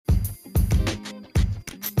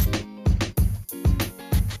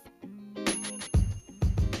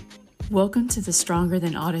Welcome to the Stronger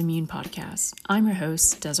Than Autoimmune podcast. I'm your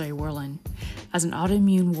host, Desiree Worland. As an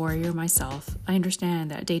autoimmune warrior myself, I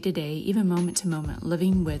understand that day to day, even moment to moment,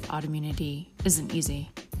 living with autoimmunity isn't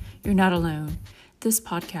easy. You're not alone. This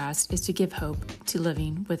podcast is to give hope to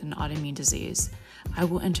living with an autoimmune disease. I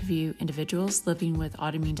will interview individuals living with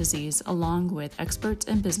autoimmune disease along with experts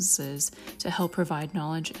and businesses to help provide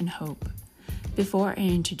knowledge and hope. Before I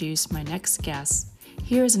introduce my next guest,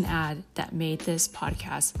 here is an ad that made this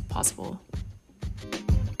podcast possible.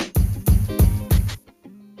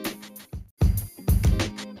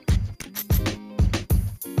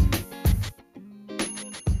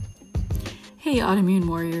 Hey, autoimmune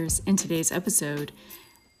warriors. In today's episode,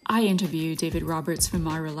 I interview David Roberts from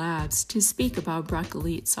Myra Labs to speak about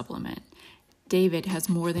BrocElite supplement. David has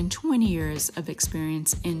more than 20 years of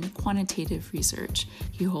experience in quantitative research.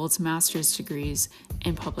 He holds master's degrees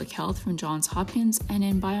in public health from Johns Hopkins and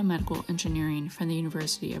in biomedical engineering from the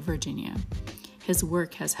University of Virginia. His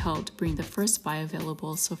work has helped bring the first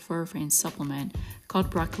bioavailable sulforaphane supplement called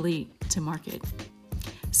BrocElite to market.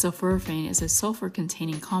 Sulforaphane is a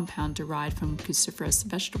sulfur-containing compound derived from cruciferous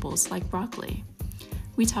vegetables like broccoli.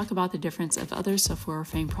 We talk about the difference of other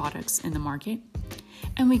sulforaphane products in the market,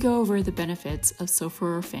 and we go over the benefits of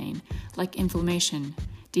sulforaphane like inflammation,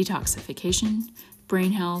 detoxification,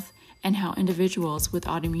 brain health, and how individuals with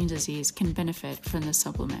autoimmune disease can benefit from the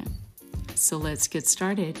supplement. So let's get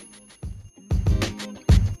started.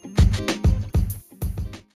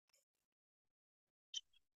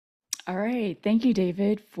 All right. Thank you,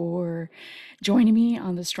 David, for joining me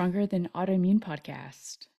on the Stronger Than Autoimmune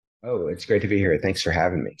podcast. Oh, it's great to be here. Thanks for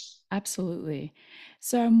having me. Absolutely.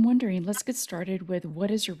 So I'm wondering, let's get started with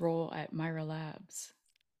what is your role at Myra Labs?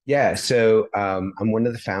 Yeah, so I'm one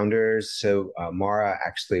of the founders. So Mara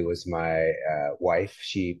actually was my wife.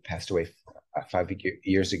 She passed away 5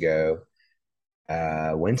 years ago,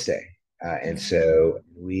 Wednesday. And so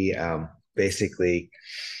we basically,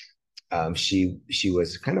 she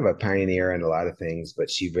was kind of a pioneer in a lot of things, but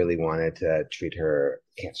she really wanted to treat her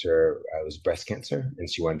cancer. It was breast cancer, and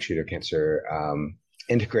she wanted to treat her cancer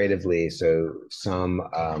integratively. So some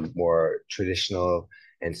more traditional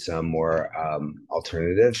and some more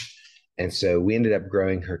alternative. And so we ended up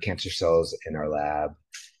growing her cancer cells in our lab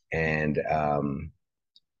and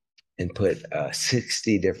put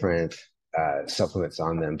 60 different supplements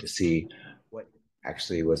on them to see what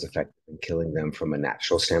actually was effective in killing them from a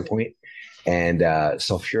natural standpoint. And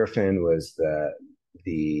sulforaphane was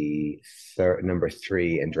the number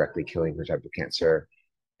 3 in directly killing her type of cancer.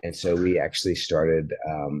 And so we actually started,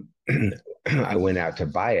 I went out to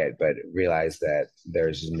buy it, but realized that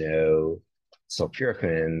there's no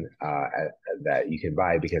sulforaphane that you can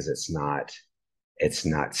buy because it's not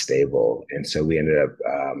stable. And so we ended up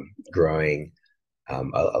growing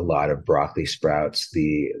a lot of broccoli sprouts.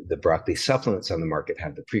 The broccoli supplements on the market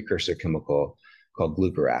have the precursor chemical called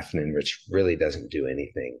glucoraphanin, which really doesn't do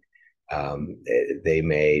anything. They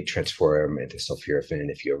may transform into sulforaphane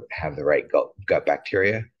if you have the right gut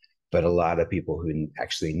bacteria, but a lot of people who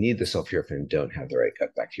actually need the sulforaphane don't have the right gut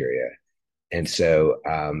bacteria. And so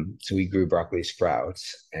we grew broccoli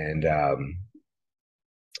sprouts, and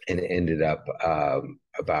it ended up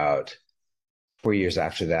about 4 years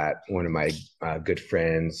after that, one of my good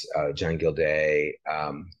friends, John Gilday,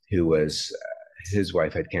 his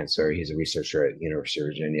wife had cancer. He's a researcher at the University of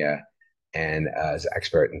Virginia, and as an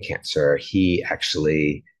expert in cancer, he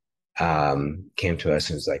actually came to us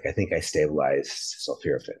and was like, I think I stabilized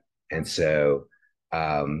sulforaphane. And so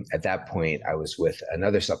at that point, I was with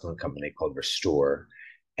another supplement company called Restore.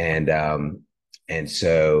 And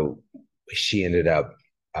so she ended up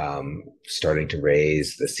starting to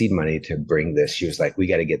raise the seed money to bring this. She was like, we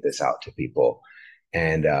got to get this out to people.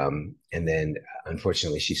 And then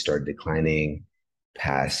unfortunately, she started declining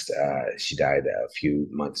past, she died a few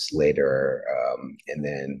months later. And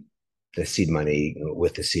then with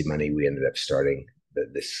the seed money, we ended up starting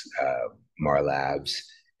this Mar Labs.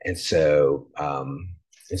 And so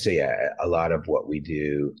yeah, a lot of what we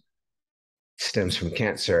do stems from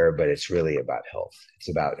cancer, but it's really about health. It's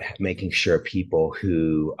about making sure people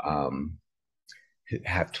who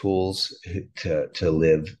have tools to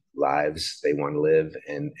live lives they want to live,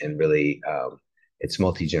 and really it's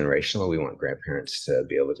multi-generational. We want grandparents to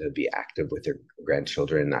be able to be active with their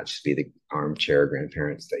grandchildren, not just be the armchair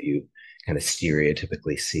grandparents that you kind of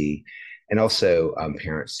stereotypically see. And also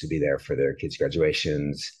parents to be there for their kids'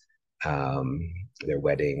 graduations, their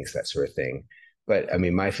weddings, that sort of thing. But I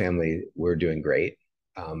mean, my family, we're doing great.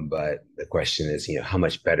 But the question is, how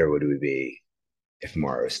much better would we be if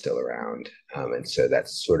Mara is still around? And so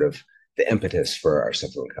that's sort of the impetus for our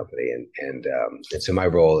supplement company. And so my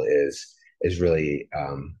role is is really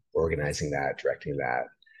organizing that, directing that,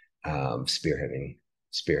 spearheading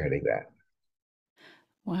that.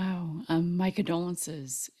 Wow. My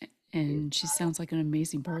condolences. And she sounds like an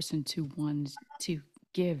amazing person to want to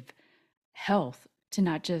give health to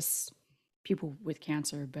not just people with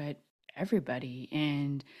cancer, but everybody,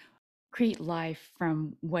 and create life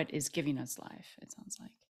from what is giving us life, it sounds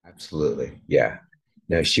like. Absolutely, yeah.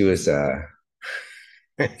 No, she was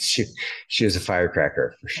she she was a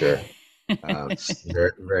firecracker for sure.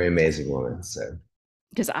 Very very amazing woman. So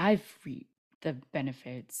Because I've reaped the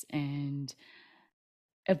benefits and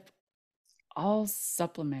of all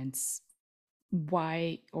supplements.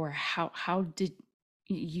 Why or how did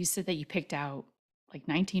you said that you picked out like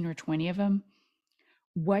 19 or 20 of them?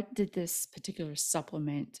 What did this particular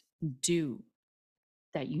supplement do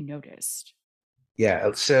that you noticed?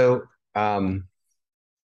 yeah, um,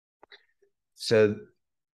 so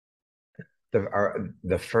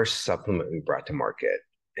the first supplement we brought to market,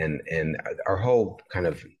 and our whole kind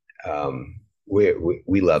of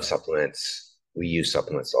we love supplements. We use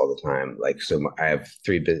supplements all the time. Like so, I have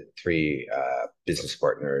three business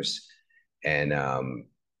partners, and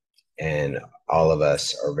and all of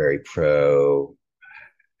us are very pro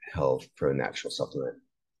health, pro natural supplement.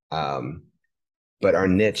 Um, but our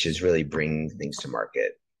niche is really bringing things to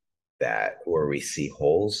market that where we see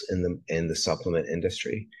holes in the supplement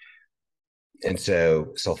industry. And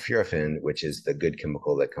so sulforaphane, which is the good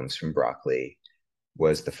chemical that comes from broccoli,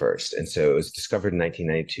 was the first. And so it was discovered in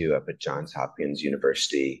 1992 up at Johns Hopkins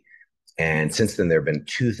University. And since then, there have been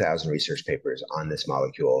 2,000 research papers on this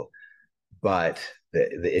molecule. But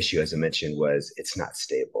the issue, as I mentioned, was it's not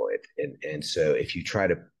stable. And so if you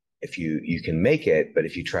can make it, but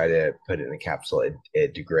if you try to put it in a capsule,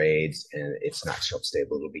 it degrades and it's not shelf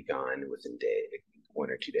stable. It'll be gone within 1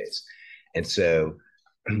 or 2 days. And so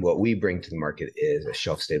what we bring to the market is a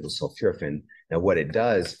shelf stable sulforaphane. Now, what it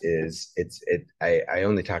does is I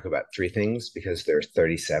only talk about three things because there's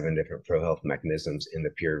 37 different pro health mechanisms in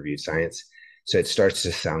the peer reviewed science. So it starts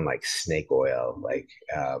to sound like snake oil,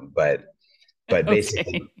 but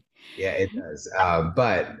basically, Okay. yeah, it does.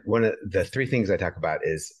 But one of the three things I talk about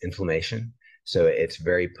is inflammation. So it's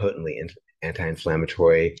very potently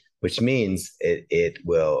anti-inflammatory, which means it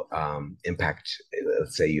will impact.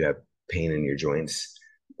 Let's say you have pain in your joints,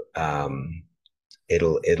 um,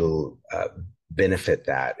 it'll benefit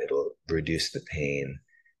that. It'll reduce the pain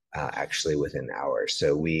actually within hours.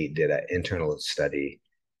 So we did an internal study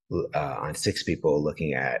on 6 people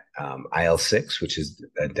looking at IL-6, which is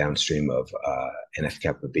a downstream of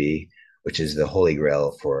NF-kappa B, which is the holy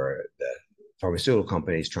grail for the pharmaceutical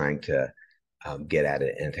companies trying to get at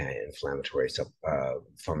an anti-inflammatory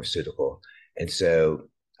pharmaceutical. And so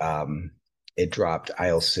it dropped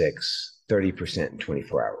IL-6 30% in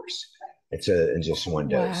 24 hours. It's in just one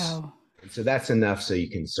dose. Wow. And so that's enough so you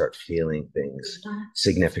can start feeling things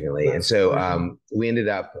significantly. And so we ended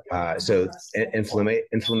up,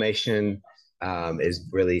 inflammation is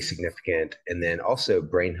really significant. And then also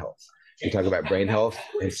brain health. We talk about brain health.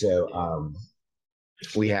 And so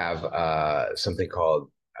we have something called,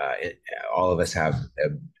 all of us have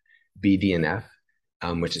a BDNF,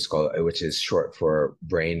 which is short for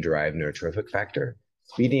brain-derived neurotrophic factor.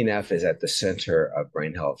 BDNF is at the center of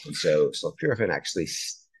brain health, and so sulforaphane actually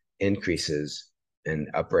increases and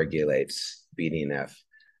upregulates BDNF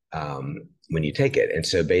when you take it. And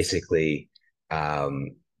so basically,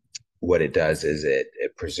 what it does is it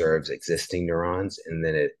preserves existing neurons, and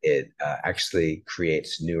then it actually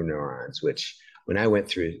creates new neurons, which when I went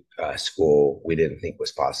through school, we didn't think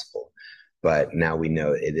was possible, but now we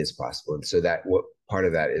know it is possible. And so that what part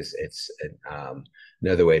of that is it's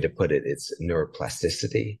another way to put it, it's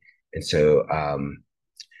neuroplasticity. And so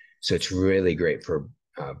it's really great for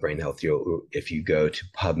brain health. If you go to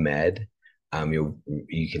PubMed,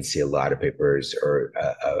 you can see a lot of papers or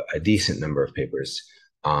a decent number of papers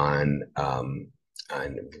on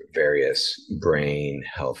various brain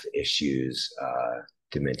health issues,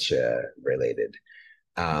 dementia related.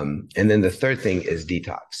 And then the third thing is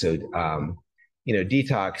detox. So,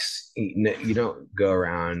 detox, you don't go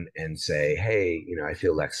around and say, hey, I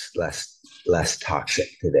feel less toxic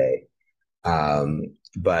today.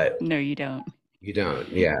 But No, you don't. you don't,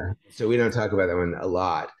 yeah. So we don't talk about that one a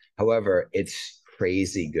lot. However, it's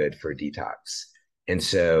crazy good for detox. And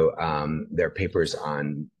so there are papers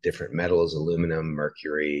on different metals, aluminum,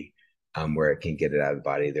 mercury, where it can get it out of the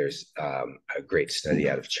body. There's a great study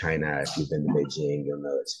out of China. If you've been to Beijing, you'll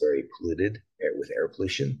know it's very polluted with air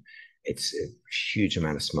pollution. It's a huge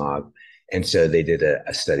amount of smog. And so they did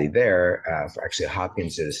a study there. Actually,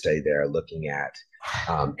 Hopkins did a study there looking at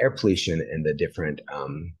air pollution and the different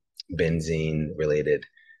benzene related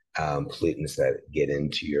pollutants that get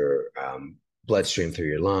into your bloodstream through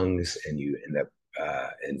your lungs, and you end up.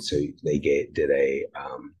 And so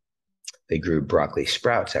they grew broccoli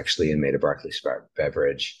sprouts actually and made a broccoli sprout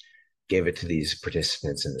beverage, gave it to these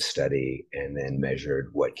participants in the study, and then measured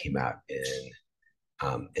what came out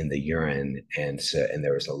in the urine, and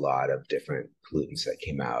there was a lot of different pollutants that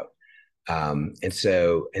came out.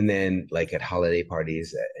 And then like at holiday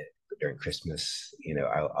parties during Christmas,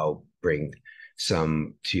 I'll bring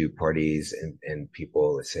some to parties, and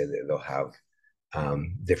people say that they'll have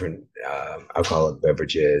different alcoholic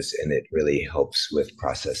beverages, and it really helps with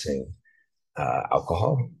processing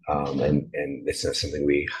alcohol. And it's not something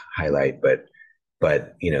we highlight, but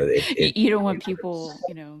You don't want people,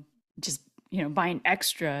 just, buying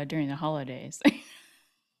extra during the holidays.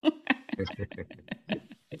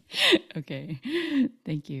 Okay.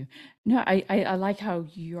 Thank you. No, I like how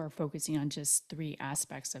you are focusing on just three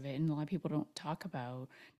aspects of it. And a lot of people don't talk about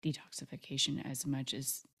detoxification as much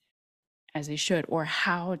as they should, or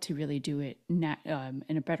how to really do it in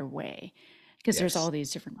a better way. Because there's all Yes.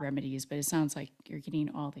 these different remedies, but it sounds like you're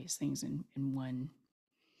getting all these things in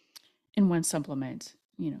one supplement.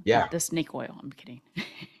 Yeah. Not the snake oil. I'm kidding.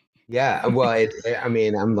 Yeah. Well, I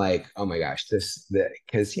mean, I'm like, oh my gosh, because,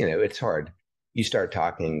 it's hard. You start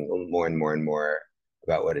talking more and more and more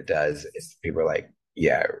about what it does. People are like,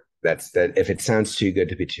 yeah, that's that. If it sounds too good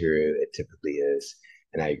to be true, it typically is.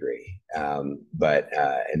 And I agree. But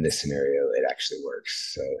in this scenario, it actually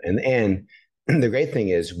works. So, and the great thing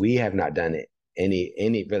is we have not done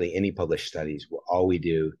any published studies. All we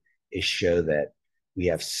do is show that we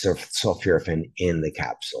have sulforaphane in the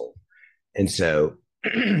capsule. And so,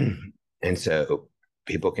 and so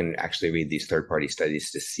people can actually read these third-party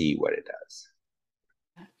studies to see what it does.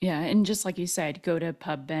 Yeah, and just like you said, go to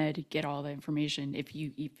PubMed, get all the information if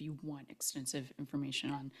you want extensive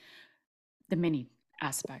information on the many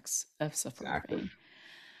aspects of Exactly. sulforaphane.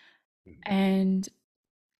 And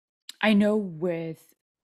I know with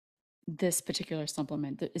this particular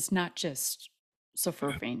supplement that it's not just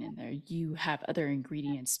sulforaphane in there. You have other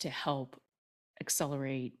ingredients to help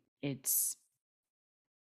accelerate its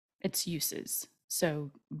uses.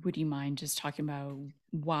 So, would you mind just talking about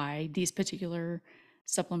why these particular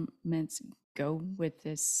supplements go with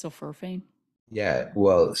this sulforaphane? Yeah.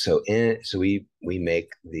 Well, so we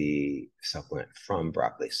make the supplement from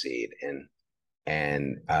broccoli seed, and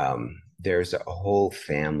there's a whole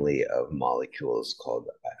family of molecules called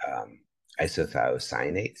um,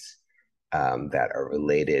 isothiocyanates that are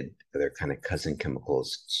related. They're kind of cousin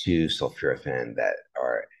chemicals to sulforaphane that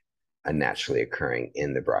are naturally occurring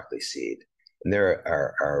in the broccoli seed. And there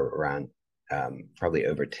are around probably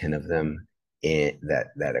over 10 of them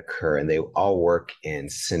that occur, and they all work in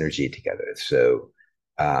synergy together.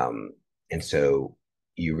 Um, and so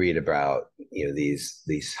you read about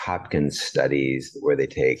these Hopkins studies where they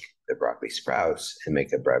take the broccoli sprouts and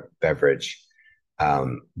make a beverage.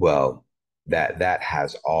 Well, that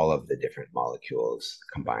has all of the different molecules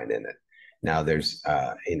combined in it. Now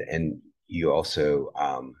and you also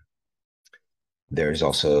there's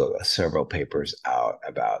also several papers out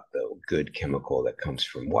about the good chemical that comes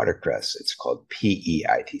from watercress. It's called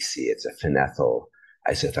PEITC. It's a phenethyl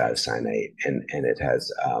isothiocyanate, and it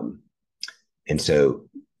has and so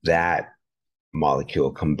that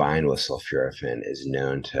molecule combined with sulforaphane is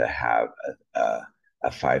known to have a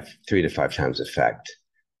 3 to 5 times effect.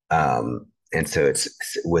 And so it's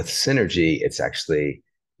with synergy, it's actually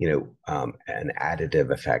an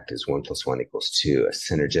additive effect is 1 + 1 = 2. A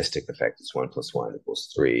synergistic effect is 1 + 1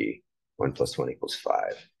 = 3. 1 + 1 =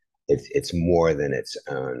 5. It's more than its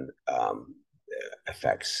own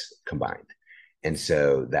effects combined, and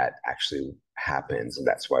so that actually happens, and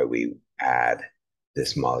that's why we add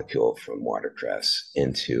this molecule from watercress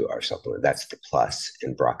into our supplement. That's the plus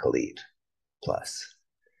in BrocElite plus,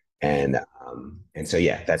 and so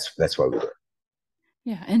yeah, that's why we do it.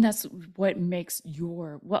 Yeah, and that's what makes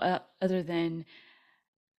your well, other than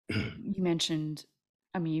you mentioned,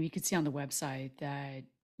 I mean, you could see on the website that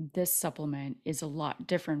this supplement is a lot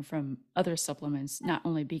different from other supplements, not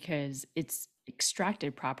only because it's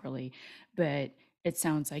extracted properly, but it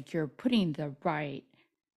sounds like you're putting the right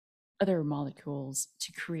other molecules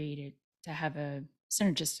to create it to have a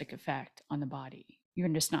synergistic effect on the body. You're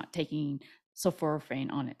just not taking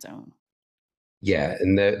sulforaphane on its own. Yeah,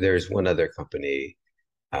 and there's one other company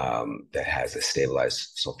that has a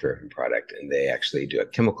stabilized sulforaphane product, and they actually do a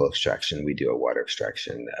chemical extraction. We do a water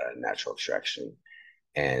extraction, natural extraction,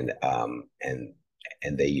 and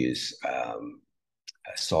they use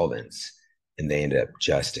solvents, and they end up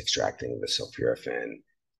just extracting the sulforaphane,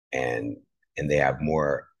 and they have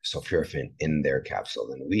more sulforaphane in their capsule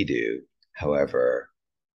than we do. However,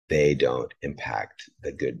 they don't impact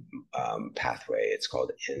the good pathway. It's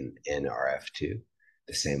called NRF2,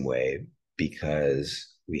 the same way,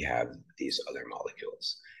 because we have these other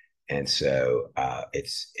molecules. And so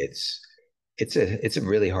it's a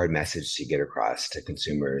really hard message to get across to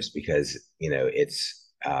consumers because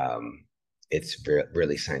it's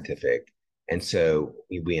really scientific, and so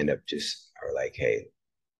we end up just are like, hey,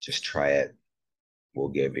 just try it. We'll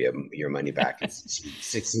give you your money back in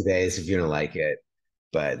 60 days if you don't like it,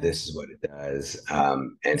 but this is what it does.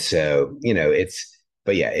 And so,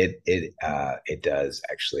 but yeah, it does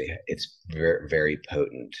actually, it's very, very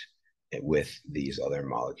potent with these other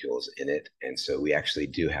molecules in it. And so we actually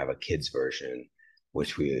do have a kids version,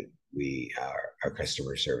 which our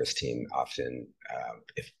customer service team often,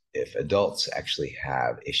 if adults actually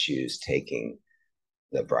have issues taking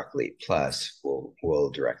the BrocElite Plus, we'll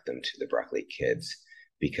direct them to the BrocElite Kids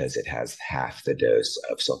because it has half the dose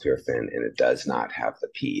of sulforaphane and it does not have the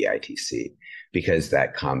PEITC, because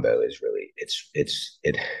that combo is really it's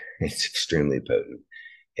extremely potent.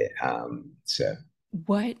 So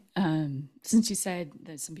What, since you said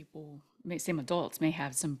that some adults may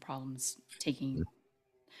have some problems taking,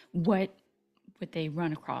 what would they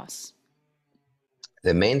run across?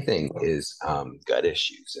 the main thing is gut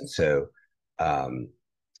issues, and so um,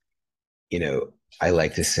 you know, I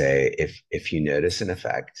like to say if you notice an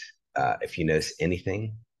effect, if you notice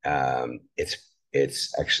anything,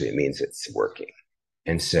 it's actually, it means it's working.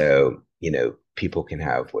 And so, people can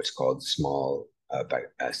have what's called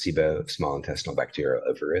SIBO, small intestinal bacterial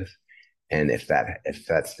overgrowth. And if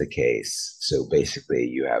that's the case, so basically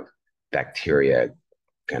you have bacteria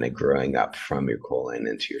kind of growing up from your colon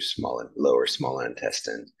into your lower small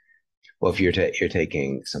intestine. Well, if you're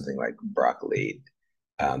taking something like BrocElite,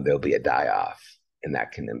 there'll be a die-off, and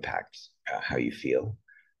that can impact how you feel.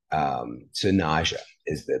 So nausea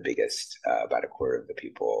is the biggest. About a quarter of the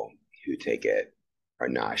people who take it are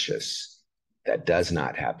nauseous. That does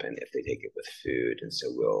not happen if they take it with food, and so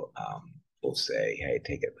we'll say, hey,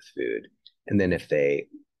 take it with food. And then if they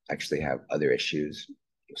actually have other issues,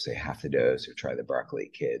 we'll say half the dose or try the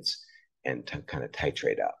BrocElite Kids and kind of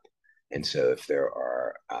titrate up. And so if there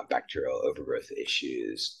are bacterial overgrowth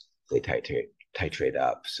issues, they titrate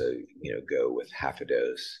up. So, go with half a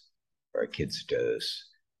dose or a kid's dose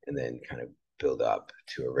and then kind of build up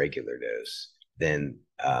to a regular dose. Then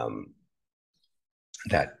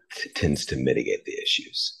that tends to mitigate the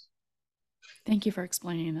issues. Thank you for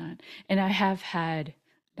explaining that. And I have had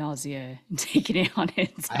nausea taking it on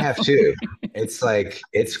it. I have So. too. It's like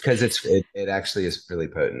it's because it actually is really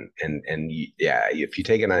potent, and yeah, if you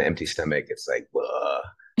take it on an empty stomach, it's like whoa.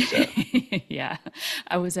 So Yeah,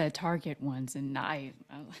 I was at Target once, and I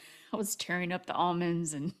was tearing up the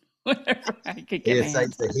almonds and whatever I could get my it's like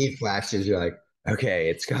hands the on. heat flashes. You're like, okay,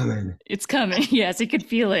 it's coming. It's coming. Yes, I could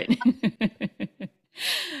feel it.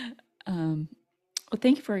 um, well,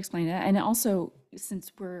 thank you for explaining that. And also,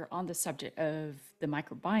 since we're on the subject of the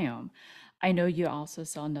microbiome, I know you also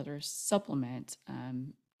sell another supplement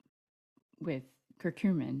with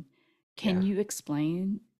curcumin. Can Yeah, you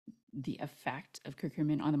explain the effect of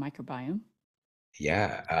curcumin on the microbiome?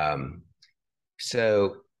 yeah.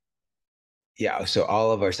 So so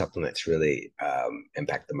all of our supplements really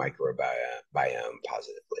impact the microbiome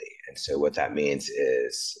positively. And so what that means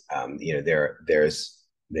is,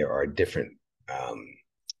 there are different um,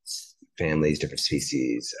 families, different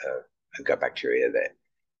species of gut bacteria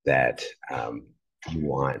that you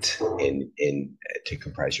want in to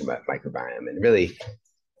comprise your microbiome. And really,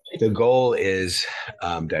 the goal is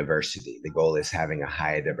diversity. The goal is having a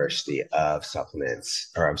high diversity of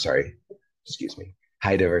supplements, or I'm sorry, excuse me,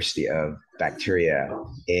 high diversity of bacteria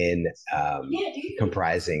in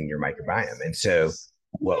comprising your microbiome. And so,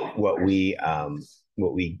 what we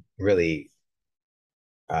really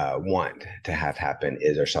want to have happen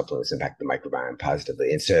is our supplements impact the microbiome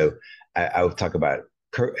positively. And so, I will talk about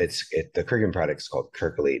the curcumin product is called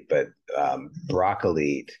Curcolite, but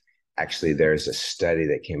BrocElite, actually, there's a study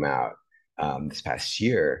that came out this past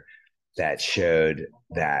year that showed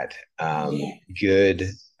that good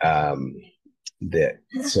that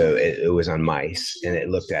so it was on mice, and it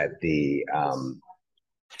looked at the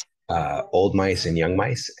old mice and young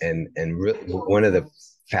mice, and one of the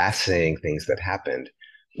fascinating things that happened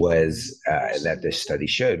was that this study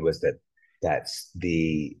showed was that's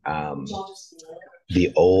the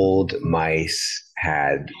old mice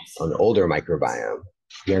had an older microbiome,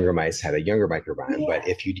 younger mice had a younger microbiome. But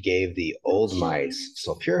if you gave the old mice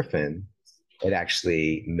sulforaphane, it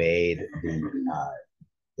actually made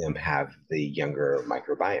them have the younger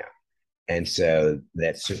microbiome. And so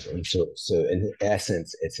in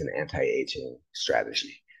essence, it's an anti-aging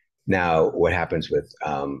strategy. Now, what happens with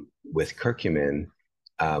curcumin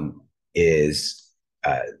um, is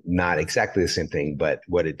not exactly the same thing, but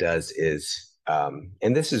what it does is,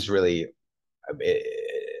 and this is really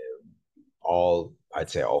all I'd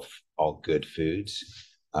say all good foods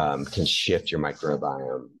can shift your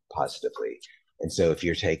microbiome positively. And so, if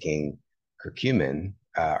you're taking curcumin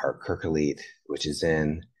or curculite, which is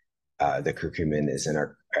in the curcumin is in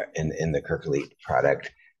our in the curculite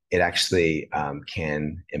product, it actually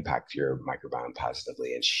can impact your microbiome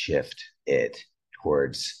positively and shift it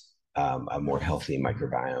towards a more healthy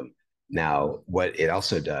microbiome. Now, what it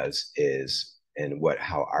also does is, and what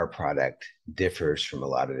how our product differs from a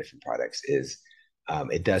lot of different products is,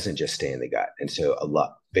 it doesn't just stay in the gut. And so, a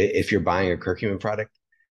lot if you're buying a curcumin product,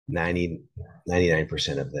 99%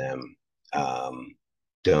 of them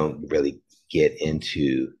don't really get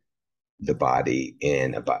into the body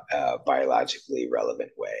in a biologically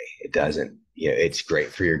relevant way. It doesn't, it's great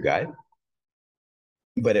for your gut,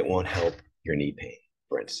 but it won't help your knee pain,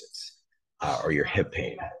 for instance, or your hip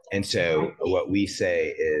pain. And so what we say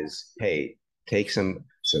is, hey, take some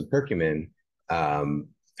curcumin or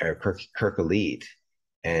curculite,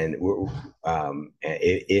 and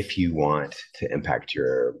if you want to impact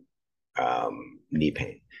your knee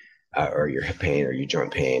pain, or your hip pain or your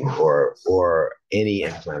joint pain or any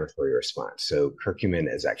inflammatory response. So curcumin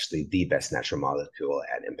is actually the best natural molecule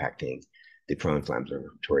at impacting the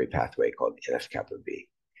pro-inflammatory pathway called NF-kappa B.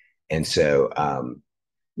 And so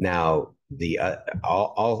now the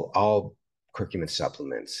all curcumin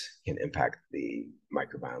supplements can impact the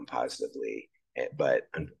microbiome positively, but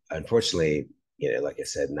unfortunately, like I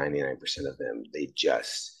said, 99% of them they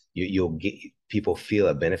just you'll get people feel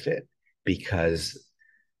a benefit because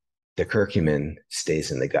the curcumin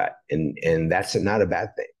stays in the gut, and that's not a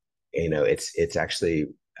bad thing. It's actually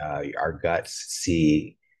our guts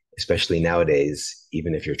see, especially nowadays,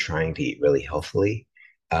 even if you're trying to eat really healthily,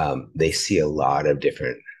 they see a lot of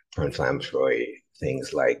different pro-inflammatory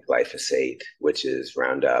things like glyphosate, which is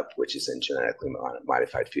Roundup, which is in genetically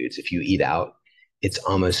modified foods. If you eat out, it's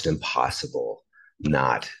almost impossible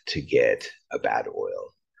not to get a bad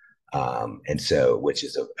oil. And so, which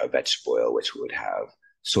is a vegetable oil, which would have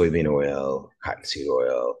soybean oil, cottonseed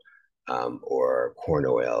oil, or corn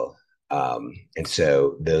oil. And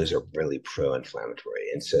so those are really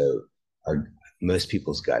pro-inflammatory. And so most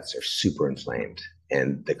people's guts are super inflamed,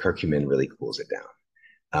 and the curcumin really cools it down.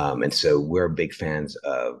 And so we're big fans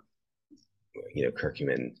of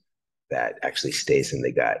curcumin that actually stays in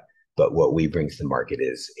the gut. But what we bring to the market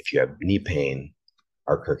is if you have knee pain,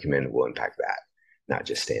 our curcumin will impact that, not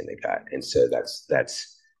just stay in the gut. And so that's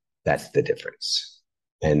the difference.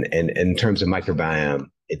 And in terms of microbiome,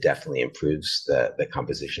 it definitely improves the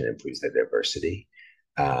composition, improves the diversity,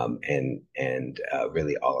 and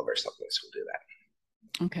really all of our supplements will do that.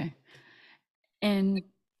 Okay. And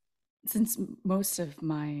since most of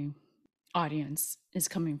my audience is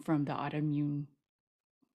coming from the autoimmune,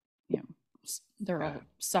 they're all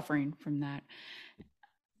suffering from that.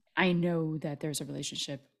 I know that there's a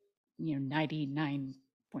relationship,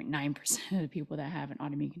 99.9% of the people that have an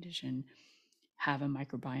autoimmune condition have a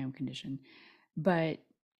microbiome condition. But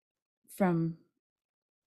from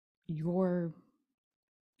your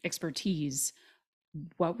expertise,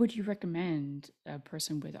 what would you recommend a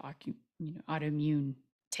person with autoimmune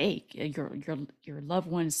take? Your loved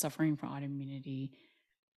one is suffering from autoimmunity.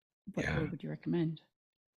 What would you recommend?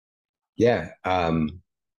 Yeah.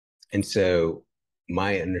 And so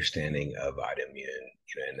my understanding of autoimmune,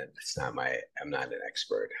 and it's not I'm not an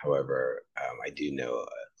expert. However, I do know a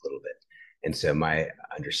little bit. And so my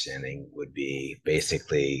understanding would be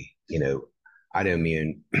basically,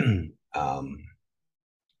 autoimmune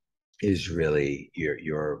is really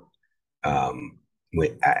um,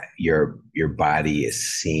 your body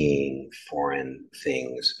is seeing foreign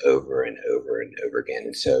things over and over and over again,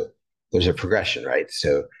 and so there's a progression, right?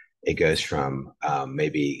 So it goes from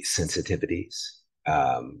maybe sensitivities,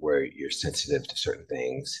 where you're sensitive to certain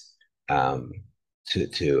things, um,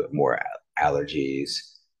 to more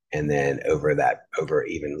allergies, and then over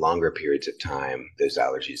even longer periods of time, those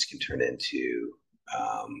allergies can turn into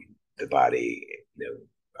the body,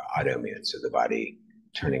 autoimmune, so the body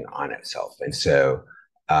turning on itself. And so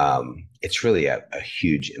it's really a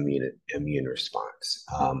huge immune response.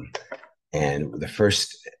 And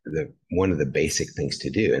one of the basic things to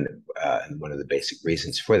do, and one of the basic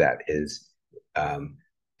reasons for that is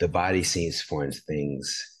the body sees foreign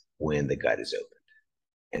things when the gut is open.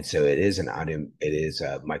 And so it is a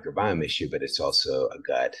microbiome issue, but it's also a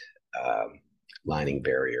gut lining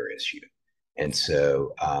barrier issue. And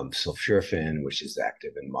so sulforaphane, which is the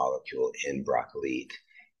active molecule in BrocElite,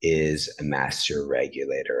 is a master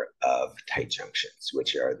regulator of tight junctions,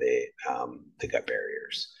 which are the gut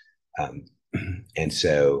barriers. Um, and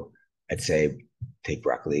so I'd say take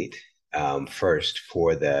BrocElite first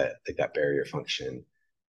for the gut barrier function,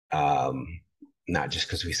 um, not just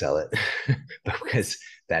because we sell it, but because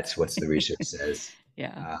that's what the research says.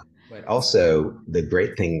 Yeah. But also, the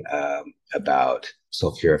great thing about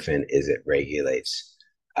sulforaphane is it regulates.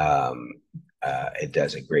 It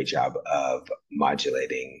does a great job of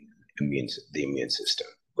modulating the immune system,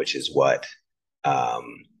 which is what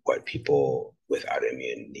people with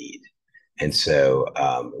autoimmune need. And so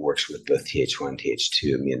it works with both Th1,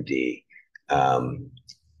 Th2 immunity, um,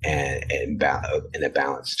 in a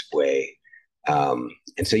balanced way. And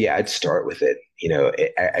so, yeah, I'd start with it.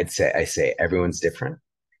 I say everyone's different.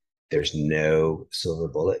 There's no silver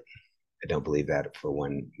bullet. I don't believe that for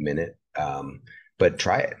 1 minute. But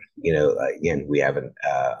try it. Again, we have an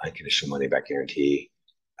unconditional money back guarantee,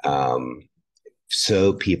 um,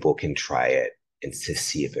 so people can try it and to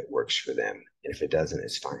see if it works for them. And if it doesn't,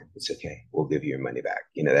 it's fine. It's okay. We'll give you your money back.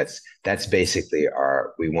 That's basically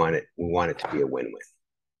we want it to be a win-win.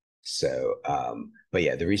 So, but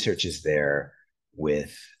yeah, the research is there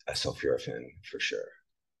with a sulforaphane for sure.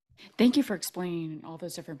 Thank you for explaining all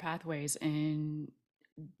those different pathways and,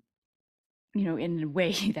 in a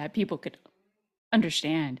way that people could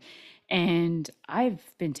understand. And I've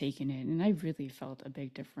been taking it and I've really felt a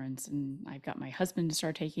big difference. And I've got my husband to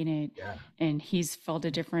start taking it, Yeah, and he's felt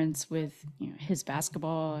a difference with, his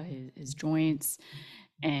basketball, his joints.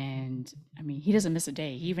 And I mean, he doesn't miss a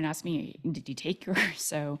day. He even asked me, "Did you take yours?"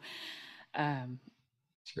 So, um,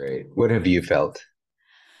 it's great. What have you felt?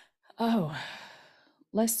 oh,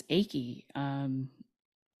 less achy. And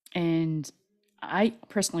I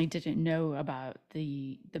personally didn't know about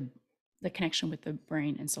the connection with the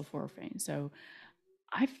brain and sulforaphane. So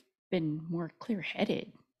I've been more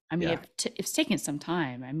clear-headed. I mean, Yeah, it's taken some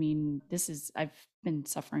time. I mean, I've been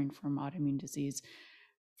suffering from autoimmune disease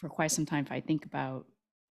for quite some time. If I think about,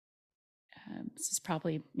 this is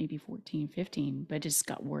probably maybe 14, 15, but it just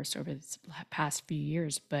got worse over the past few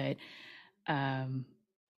years. But um,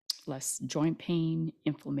 less joint pain,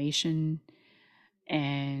 inflammation,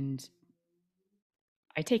 and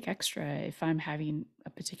I take extra if I'm having a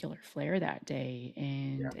particular flare that day, yeah.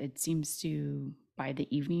 and it seems to, by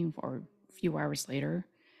the evening or a few hours later,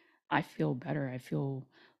 I feel better. I feel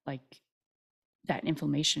like that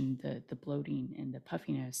inflammation, the bloating and the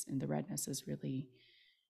puffiness and the redness has really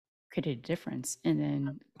created a difference. And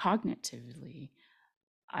then cognitively,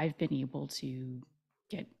 I've been able to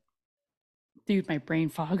get through my brain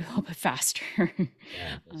fog a little bit faster Yeah,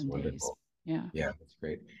 that's on days. wonderful. Yeah. Yeah, that's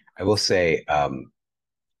great. I will say, and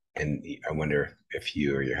I wonder if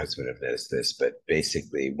you or your husband have noticed this, but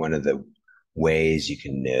basically, one of the ways you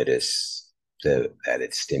can notice that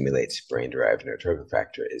it stimulates brain-derived neurotrophic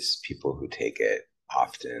factor is people who take it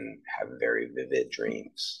often have very vivid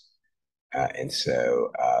dreams. And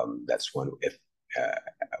so uh, that's one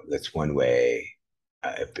way.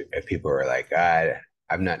 If people are like,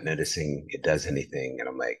 I'm not noticing it does anything, and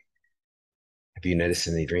I'm like, have you noticed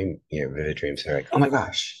any vivid dreams? They're like, oh my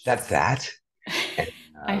gosh, that's that. And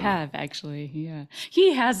I um, have actually, yeah.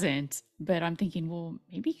 He hasn't, but I'm thinking, well,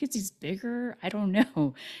 maybe because he's bigger. I don't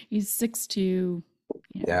know. He's 6'2", you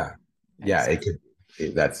know. yeah, I yeah, just it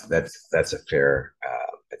could. That's a fair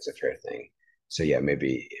thing. So yeah,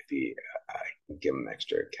 maybe if you give him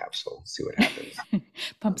extra capsule, see what happens.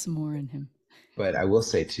 pump Um, some more in him. but I will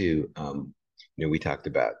say too, we talked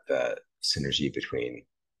about the synergy between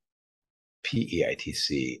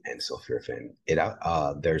PEITC and sulforaphane.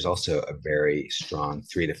 There's also a very strong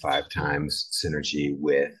 3 to 5 times synergy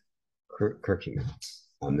with curcumin.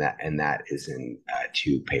 That is in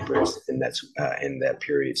 2 papers, and that's in the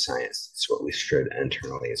peer-reviewed science. It's what we showed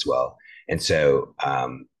internally as well. And so,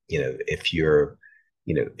 if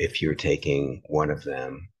you're taking one of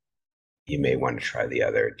them, you may want to try the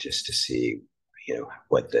other just to see,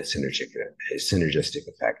 what the synergistic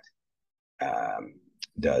effect um,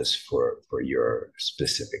 does for your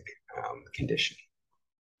specific condition.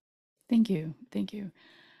 Thank you. Thank you.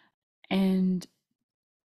 And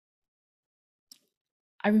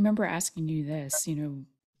I remember asking you this,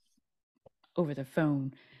 over the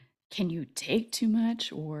phone. Can you take too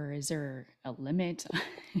much, or is there a limit?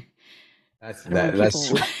 That's I don't want that. That's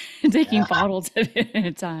people taking yeah. bottles of it at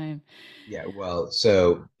a time. Yeah. Well,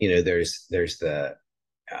 so there's the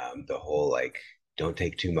whole like don't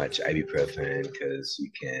take too much ibuprofen because you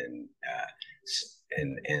can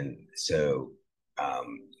and so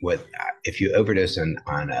what if you overdose on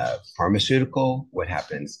a pharmaceutical? What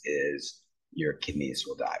happens is your kidneys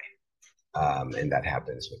will die. And that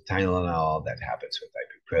happens with Tylenol, that happens with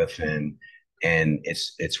ibuprofen. And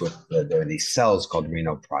it's with there are these cells called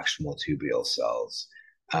renal proximal tubule cells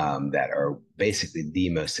that are basically the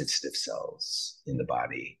most sensitive cells in the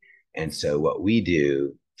body. And so what we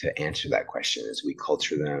do to answer that question is we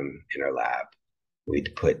culture them in our lab.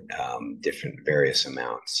 We'd put different various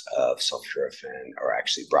amounts of sulforaphane, or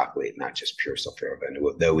actually BrocElite, not just pure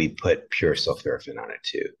sulforaphane, though we put pure sulforaphane on it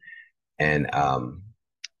too. And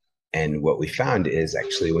and what we found is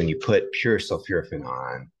actually when you put pure sulforaphane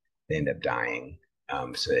on, they end up dying.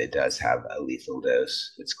 So it does have a lethal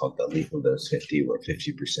dose. It's called the lethal dose 50, where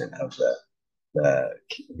 50% of the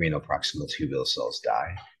renal proximal tubule cells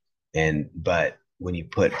die. But when you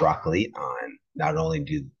put BrocElite on, not only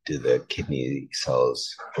do the kidney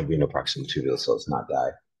cells, the renal proximal tubule cells not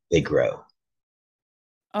die, they grow.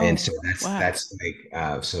 And Oh, so wow. that's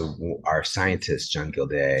like so our scientist John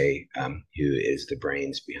Gilday, who is the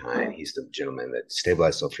brains behind, he's the gentleman that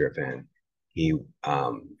stabilized sulforaphane. He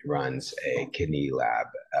runs a kidney lab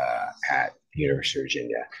at the University of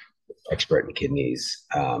Virginia, expert in kidneys.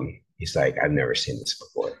 He's like, I've never seen this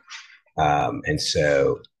before. And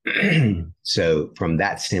so, so from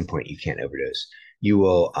that standpoint, you can't overdose. You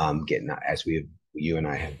will get, as you and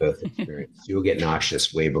I have both experienced, you will get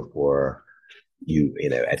nauseous way before you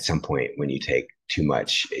know, at some point when you take too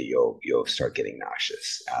much, you'll start getting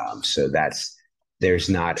nauseous. So there's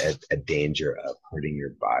not a danger of hurting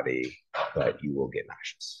your body, but you will get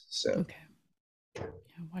nauseous. So Okay. Yeah,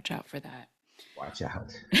 watch out for that. watch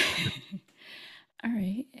out. All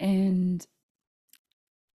right. And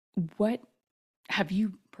what have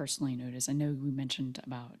you personally noticed? I know we mentioned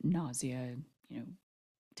about nausea, you know,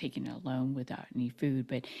 taking it alone without any food,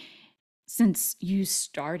 but since you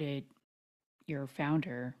started your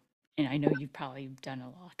founder, and I know you've probably done a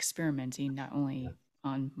lot of experimenting, not only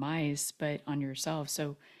on mice, but on yourself.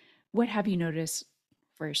 So, what have you noticed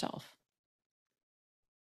for yourself?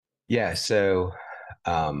 Yeah. So,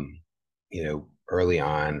 um, you know, early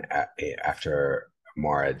on after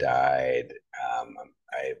Mara died, um,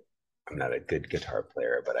 I I'm not a good guitar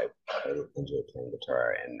player, but I enjoy playing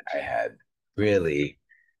guitar, and I had really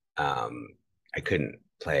um, I couldn't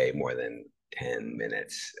play more than 10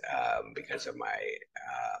 minutes because of my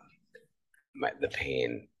the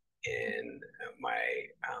pain in my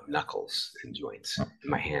knuckles and joints in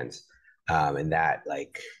my hands, and that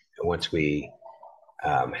like once we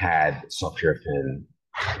had sulforaphane,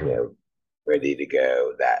 you know, ready to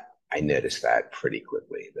go, that I noticed that pretty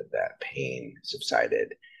quickly that pain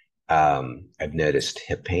subsided. I've noticed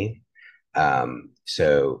hip pain.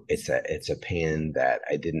 So it's a pain that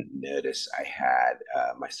I didn't notice I had.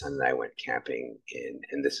 My son and I went camping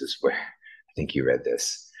and this is where I think you read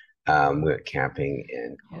this. We went camping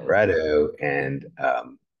in Yeah. Colorado, and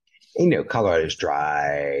you know, Colorado's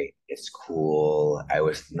dry, it's cool. I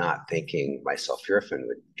was not thinking my sulforaphane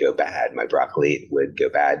would go bad, my BrocElite would go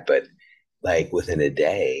bad, but like within a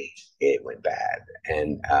day, it went bad.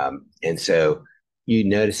 And so you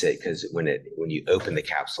notice it because when you open the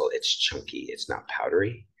capsule, it's chunky, it's not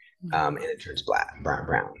powdery, Mm. and it turns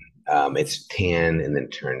brown. It's tan and then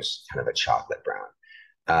turns kind of a chocolate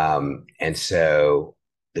brown. And so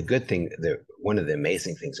the good thing, one of the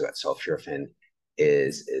amazing things about sulforaphane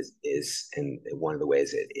and one of the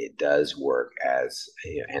ways it does work as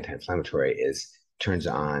anti-inflammatory is turns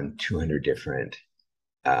on 200 different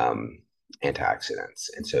um, antioxidants,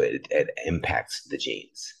 and so it impacts the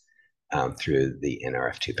genes through the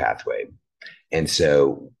NRF2 pathway. And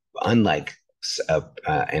so, unlike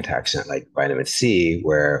antioxidant like vitamin C,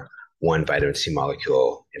 where one vitamin C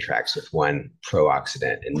molecule interacts with one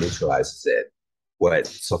pro-oxidant and neutralizes it, what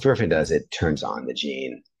sulforaphane does, it turns on the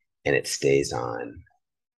gene and it stays on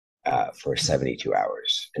for 72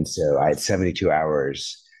 hours. And so I had 72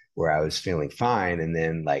 hours where I was feeling fine. And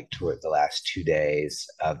then, like, toward the last 2 days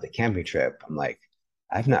of the camping trip, I'm like,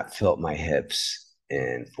 I've not felt my hips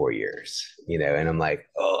in 4 years, you know, and I'm like,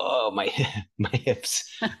 oh, my hips.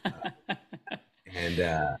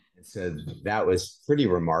 And so that was pretty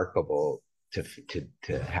remarkable to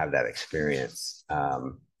have that experience.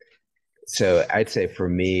 So I'd say for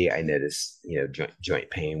me, I notice joint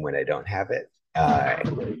pain when I don't have it.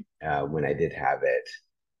 When I did have it,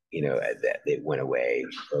 that it went away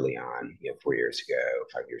early on, 4 years ago,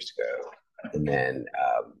 5 years ago, and then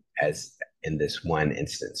as in this one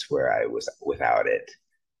instance where I was without it,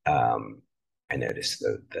 um, I noticed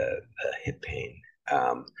the hip pain.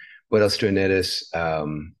 What else do I notice? I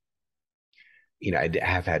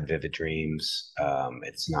have had vivid dreams.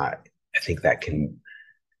 It's not. I think that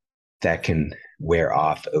can wear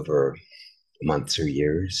off over months or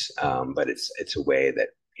years, but it's a way that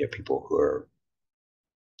people who are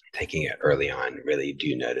taking it early on, really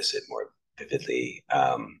do notice it more vividly.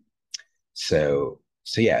 So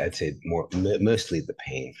yeah, I'd say mostly the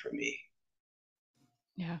pain for me.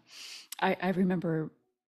 Yeah. I remember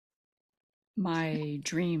my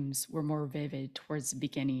dreams were more vivid towards the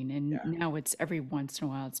beginning, and Yeah, now it's every once in a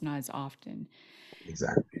while, it's not as often.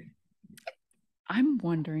 exactly. I'm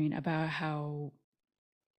wondering about how,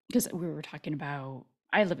 because we were talking about,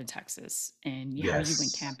 I live in Texas and how you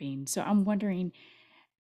went Yes. camping. So I'm wondering,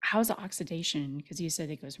 how's the oxidation? Because you said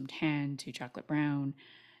it goes from tan to chocolate brown.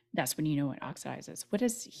 That's when you know it oxidizes. What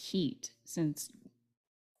is heat, since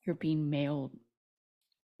you're being mailed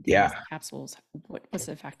these Yeah. capsules? What's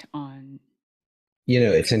the effect on?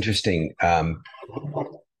 It's interesting.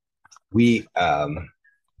 We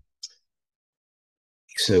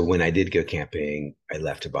So when I did go camping, I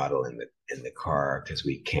left a bottle in the car because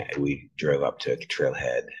we drove up to a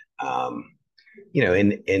trailhead. Um,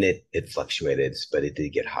 and it fluctuated, but it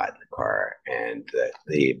did get hot in the car, and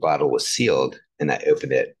the bottle was sealed, and I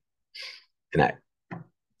opened it, and I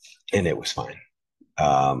and it was fine.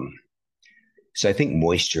 Um, so I think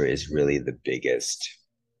moisture is really the biggest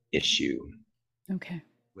issue Okay.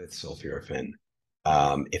 with sulforaphane.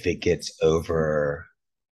 If it gets over,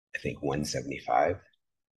 I think 175,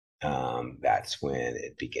 that's when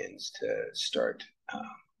it begins to start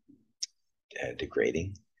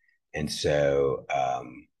degrading. And so,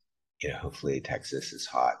 hopefully Texas is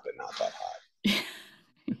hot, but not that hot.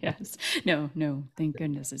 Yes. No, no, thank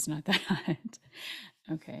goodness it's not that hot.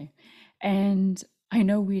 Okay. And I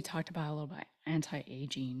know we talked about a little bit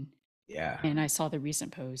anti-aging, Yeah. and I saw the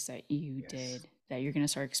recent post that you Yes. did that you're going to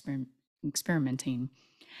start experimenting.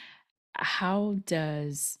 How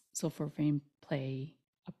does sulforaphane play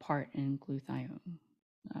a part in glutathione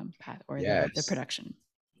path, or the Yes. production?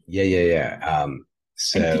 Yeah. Yeah. Yeah. And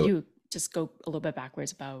could So, you just go a little bit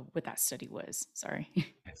backwards about what that study was? Sorry.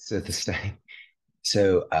 so the study.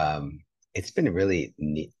 So, it's been really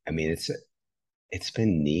neat. I mean, it's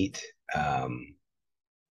been neat.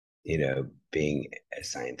 Being a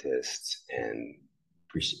scientist and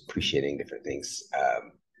appreciating different things.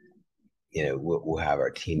 We'll have our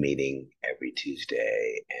team meeting every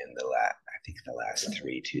Tuesday, and I think the last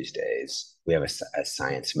 3 Tuesdays we have a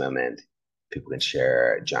science moment. People can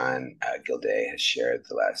share. John Gilday has shared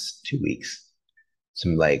the last 2 weeks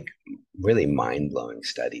some like really mind blowing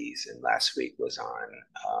studies, and last week was on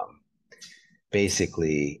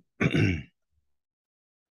basically it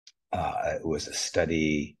was a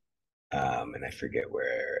study, and I forget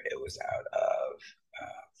where it was out of. Uh,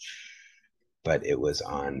 but it was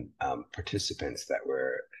on participants that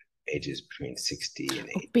were ages between 60 and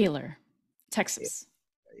Oh, 80. Baylor, Yeah, Texas.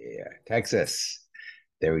 yeah, Texas.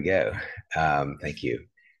 There we go. Thank you.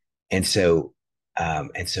 And so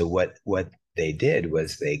what they did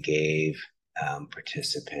was they gave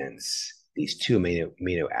participants these two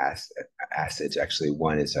acids. Actually,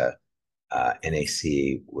 one is a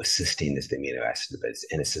NAC with cysteine is the amino acid, but it's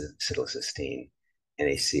N-acetylcysteine,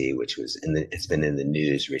 NAC, which it's been in the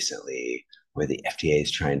news recently, where the FDA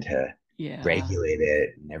is trying to Yeah. regulate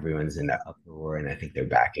it, and everyone's in that uproar, and I think they're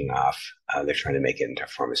backing off. They're trying to make it into a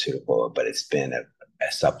pharmaceutical, but it's been a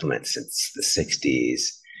supplement since the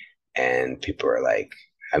 '60s, and people are like,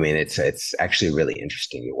 I mean, it's actually really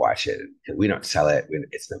interesting to watch it. We don't sell it. We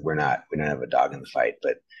don't have a dog in the fight,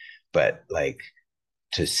 but like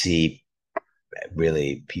to see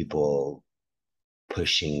really people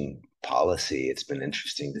pushing policy. It's been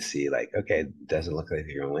interesting to see, like, okay, it doesn't look like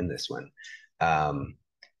you're going to win this one. Um,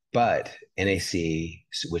 but NAC,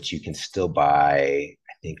 which you can still buy,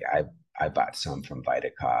 I think I bought some from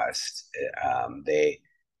Vitacost.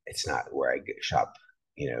 It's not where I shop,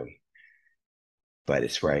 you know, but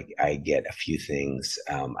it's where I get a few things.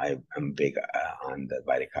 I'm big on the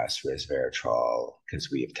Vitacost resveratrol because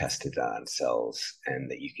we have tested on cells, and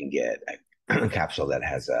that you can get a capsule that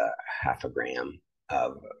has a half a gram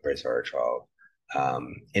of resveratrol.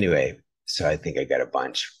 Anyway, so I think I got a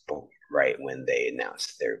bunch right when they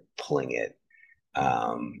announced they're pulling it,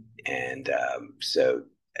 and uh,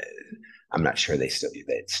 I'm not sure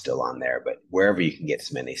it's still on there, but wherever you can get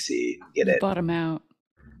some NAC, get You it. bought them out.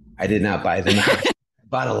 I did not buy them out.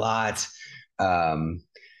 Bought a lot. Um,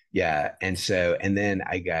 yeah, and then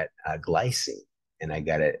I got glycine, and I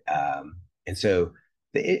got it. And so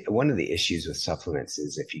one of the issues with supplements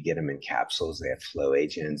is if you get them in capsules, they have flow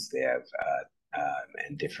agents, they have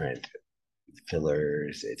and different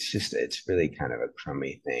fillers. It's really kind of a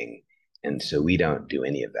crummy thing, and so we don't do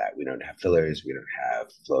any of that. We don't have fillers. We don't have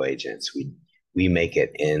flow agents. We make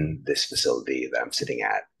it in this facility that I'm sitting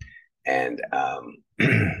at, and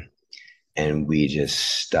and we just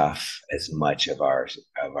stuff as much of our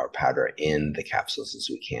powder in the capsules as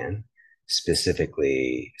we can,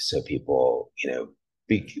 specifically so people,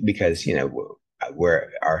 because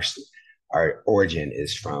where our origin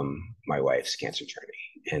is from my wife's cancer journey,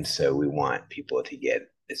 and so we want people to get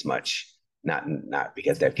as much, not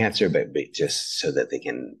because they have cancer, but just so that they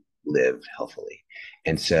can live healthily.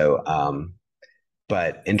 And so,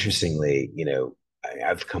 but interestingly,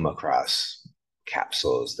 I've come across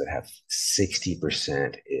capsules that have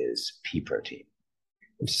 60% is pea protein.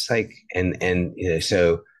 It's just like, and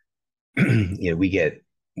so we get,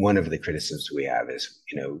 one of the criticisms we have is,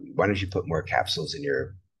 why don't you put more capsules in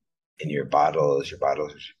your bottles? Your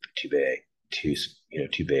bottles are too big, too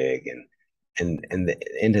big, and the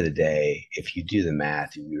end of the day, if you do the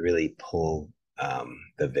math, you really pull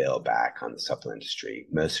the veil back on the supplement industry.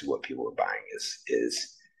 Most of what people are buying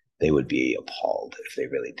is they would be appalled if they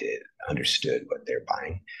really did understood what they're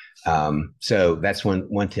buying. So that's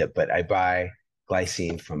one tip. But I buy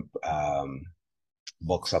glycine from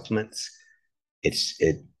bulk supplements.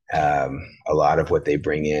 A lot of what they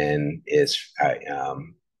bring in is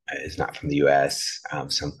not from the U.S.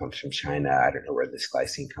 Some comes from China. I don't know where this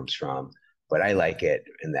glycine comes from, but I like it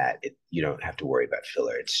in that you don't have to worry about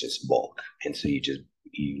filler. It's just bulk, and so you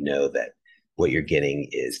know that what you're getting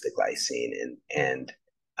is the glycine, and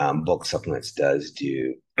bulk supplements does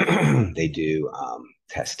do they do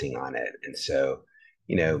testing on it, and so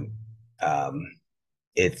you know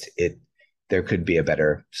it there could be a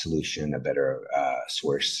better solution, a better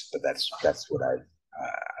source, but that's what I've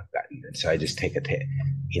gotten. And so I just take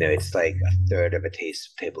it's like a third of a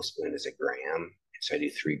tablespoon is a gram. So I do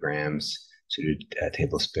 3 grams. So I do a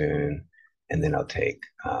tablespoon, and then I'll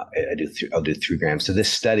do 3 grams. So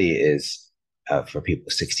this study is for people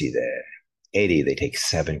 60 to 80. They take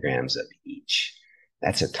 7 grams of each.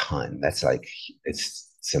 That's a ton. That's like it's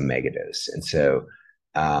some megadose. And so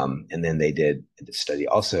and then the study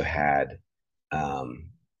also had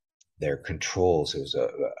their controls. It was a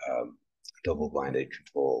double-blinded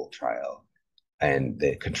control trial, and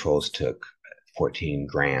the controls took 14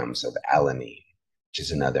 grams of alanine, which is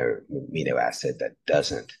another amino acid that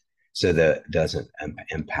doesn't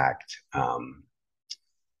impact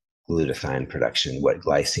glutathione production. What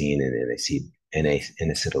glycine and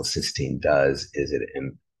N-acetylcysteine does is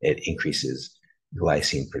it increases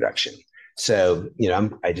glycine production. So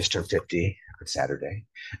I just turned 50 on Saturday.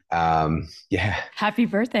 Yeah. Happy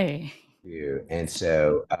birthday. And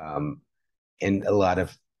so and a lot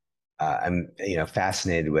of I'm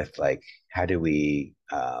fascinated with like how do we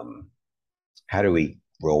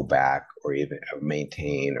roll back or even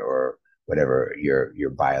maintain or whatever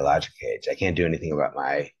your biological age. I can't do anything about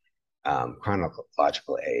my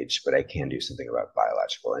chronological age, but I can do something about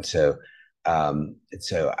biological. And so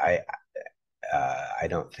I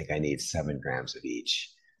don't think I need 7 grams of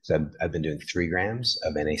each. So I've been doing 3 grams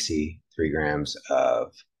of NAC, 3 grams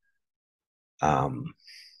of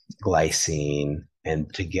glycine,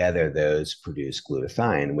 and together those produce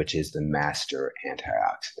glutathione, which is the master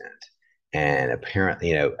antioxidant. And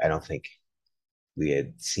apparently, I don't think we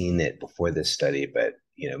had seen it before this study, but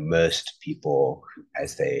most people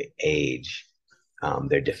as they age,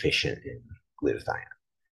 they're deficient in glutathione.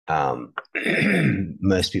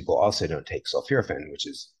 Most people also don't take sulforaphane, which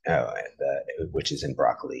is in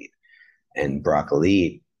BrocElite. And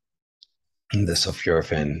BrocElite, the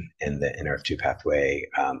sulforaphane in the NRF2 pathway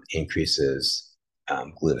increases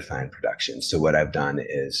glutathione production. So what I've done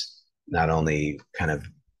is not only kind of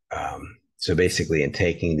so basically in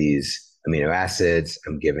taking these amino acids,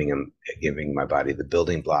 I'm giving my body the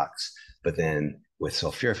building blocks, but then with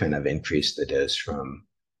sulforaphane, I've increased the dose from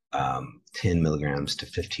 10 milligrams to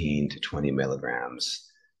 15 to 20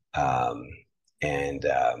 milligrams. So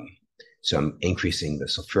I'm increasing the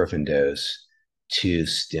sulforaphane dose to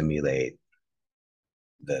stimulate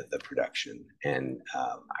the production. And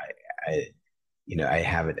I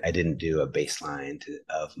didn't do a baseline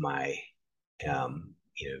of my,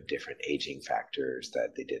 different aging factors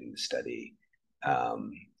that they did in the study,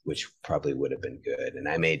 which probably would have been good. And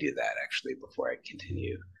I may do that actually before I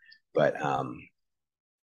continue. But I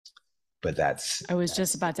was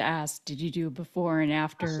just about to ask, did you do before and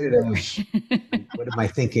after? What am I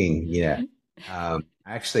thinking? Yeah.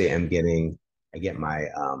 Actually, I get my,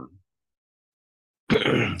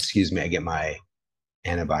 excuse me, I get my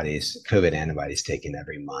COVID antibodies taken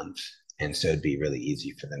every month. And so it'd be really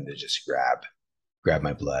easy for them to just grab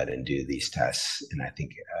my blood and do these tests. And I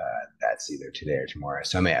think that's either today or tomorrow.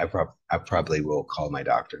 So I probably will call my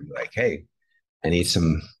doctor and be like, hey, I need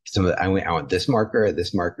some I want this marker.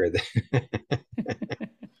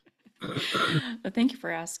 But thank you for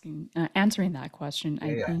answering that question. Yeah,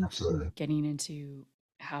 I yeah, think absolutely. getting into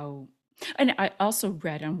how, and I also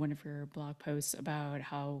read on one of your blog posts about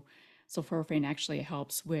how sulforaphane actually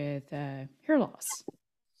helps with hair loss.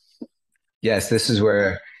 Yes, this is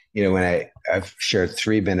where, when I've shared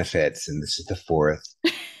three benefits and this is the fourth,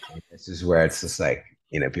 and this is where it's just like,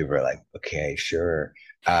 people are like, okay, sure.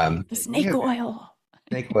 The We snake have oil.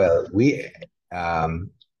 snake oil.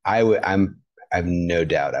 Um, I've no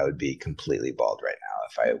doubt I would be completely bald right now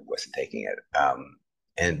if I wasn't taking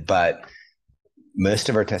it. But most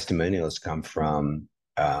of our testimonials come from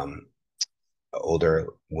um, older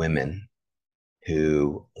women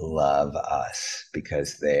who love us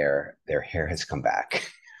because their hair has come back.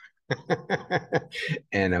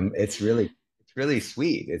 And it's really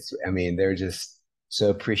sweet. I mean, they're just so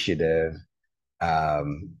appreciative.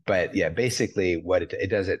 But yeah, basically what it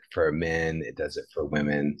does it for men, it does it for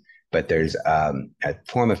women, but there's a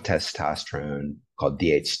form of testosterone called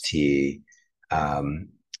DHT, um,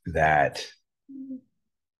 that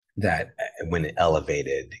that when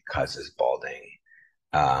elevated causes balding.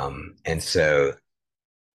 And so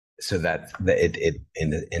it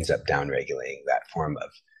ends up downregulating that form of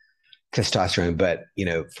testosterone. But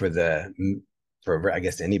for I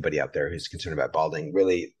guess anybody out there who's concerned about balding,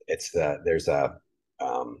 really, there's a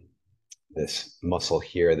um, this muscle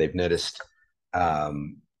here. They've noticed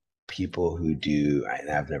um, people who do, and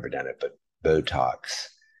I've never done it, but Botox,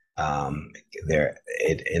 there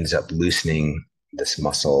it ends up loosening this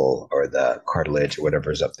muscle or the cartilage or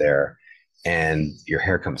whatever's up there, and your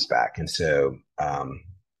hair comes back. And so,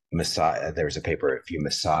 massage. There was a paper. If you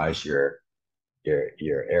massage your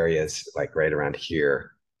areas like right around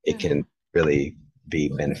here, it Yeah. can really be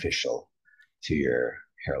beneficial to your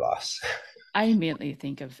hair loss. I immediately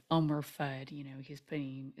think of Elmer Fudd.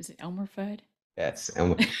 Is it Elmer Fudd? Yes,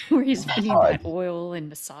 and Where he's putting massage. that oil and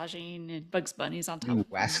massaging and Bugs Bunny's on top You of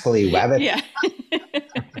him. wascally wabbit. Yeah.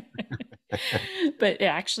 But it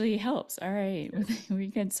actually helps. All right. Yes, We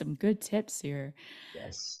get some good tips here.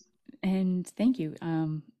 yes, And thank you.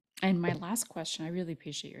 And my last question, I really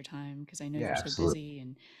appreciate your time because I know you're yeah, so absolutely. busy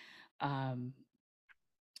and um,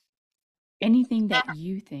 anything that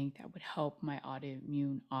you think that would help my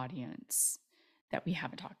autoimmune audience that we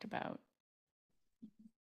haven't talked about.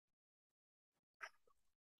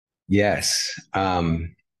 Yes.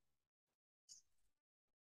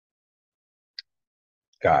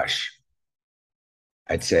 Gosh,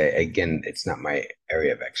 I'd say again, it's not my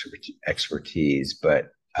area of expertise,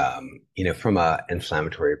 but from a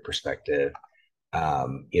inflammatory perspective,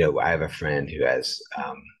 I have a friend who has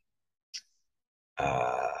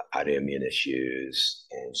autoimmune issues,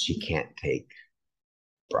 and she can't take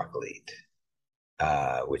BrocElite,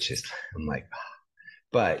 which is I'm like,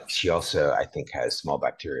 but she also I think has small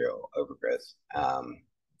bacterial overgrowth.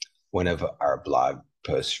 One of our blog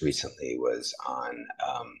posts recently was on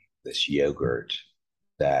this yogurt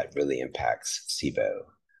that really impacts SIBO,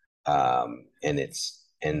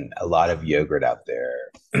 and a lot of yogurt out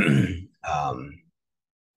there. um,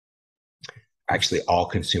 Actually, all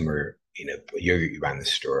consumer yogurt you buy in the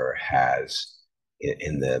store has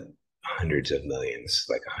in the hundreds of millions,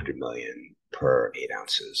 like 100 million per 8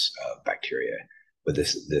 ounces of bacteria. But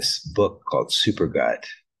this book called Super Gut,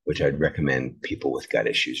 which I'd recommend people with gut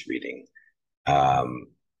issues reading, um,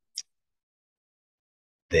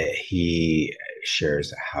 that he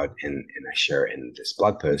shares and I share in this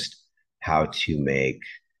blog post how to make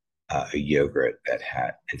a yogurt that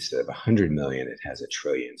had, instead of 100 million, it has 1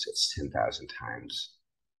 trillion. So it's 10,000 times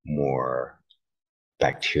more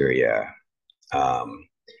bacteria. Um,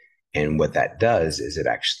 and what that does is it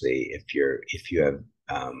actually, if you have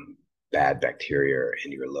bad bacteria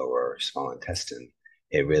in your lower small intestine,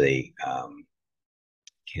 it really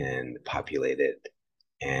can populate it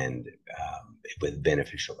and with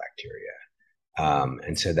beneficial bacteria.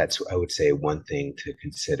 And so that's, I would say, one thing to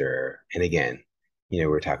consider. And again,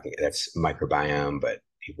 we're talking that's microbiome, but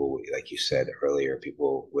people, like you said earlier,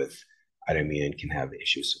 people with autoimmune can have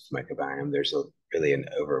issues with microbiome. There's really an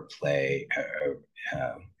overplay,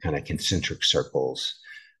 kind of concentric circles.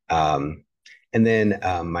 Um, and then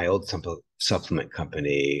my old supplement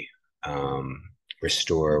company, um,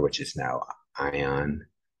 Restore, which is now Ion,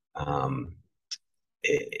 um,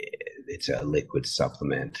 it's a liquid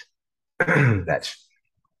supplement that's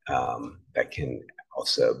that can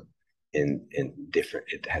also in different.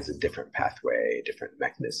 It has a different pathway, different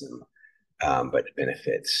mechanism, but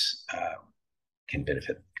benefits can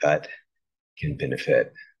benefit gut, can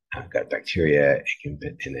benefit gut bacteria. It can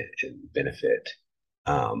it benefit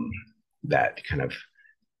um, that kind of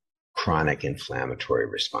chronic inflammatory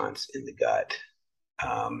response in the gut,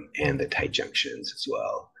 and the tight junctions as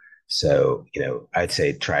well. So, I'd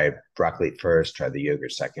say try broccoli first, try the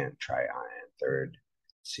yogurt second, try iron third.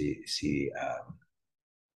 See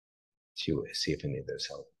if any of those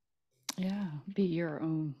help. Yeah, be your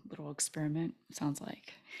own little experiment, sounds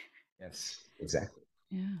like. Yes, exactly.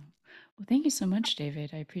 Yeah. Well, thank you so much,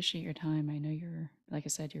 David. I appreciate your time. I know you're, like I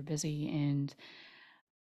said, you're busy, and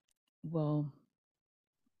we'll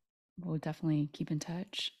we'll definitely keep in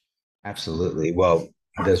touch. Absolutely. Well,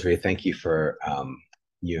 Desiree, thank you for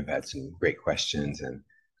you have had some great questions, and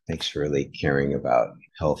thanks for really caring about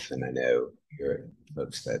health. And I know your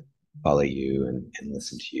folks that follow you and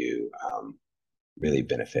listen to you really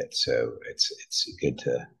benefit. So it's good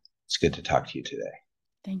to talk to you today.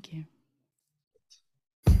 Thank you.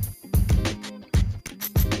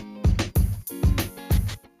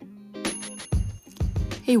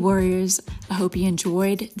 Hey, Warriors. I hope you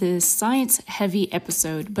enjoyed this science heavy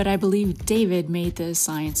episode, but I believe David made the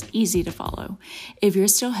science easy to follow. If you're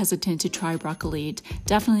still hesitant to try BrocElite,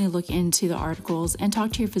 definitely look into the articles and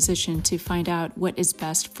talk to your physician to find out what is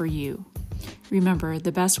best for you. Remember,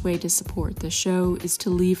 the best way to support the show is to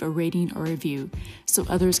leave a rating or review so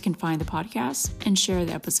others can find the podcast and share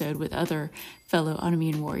the episode with other fellow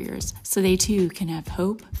autoimmune warriors so they too can have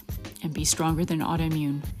hope and be stronger than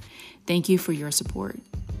autoimmune. Thank you for your support.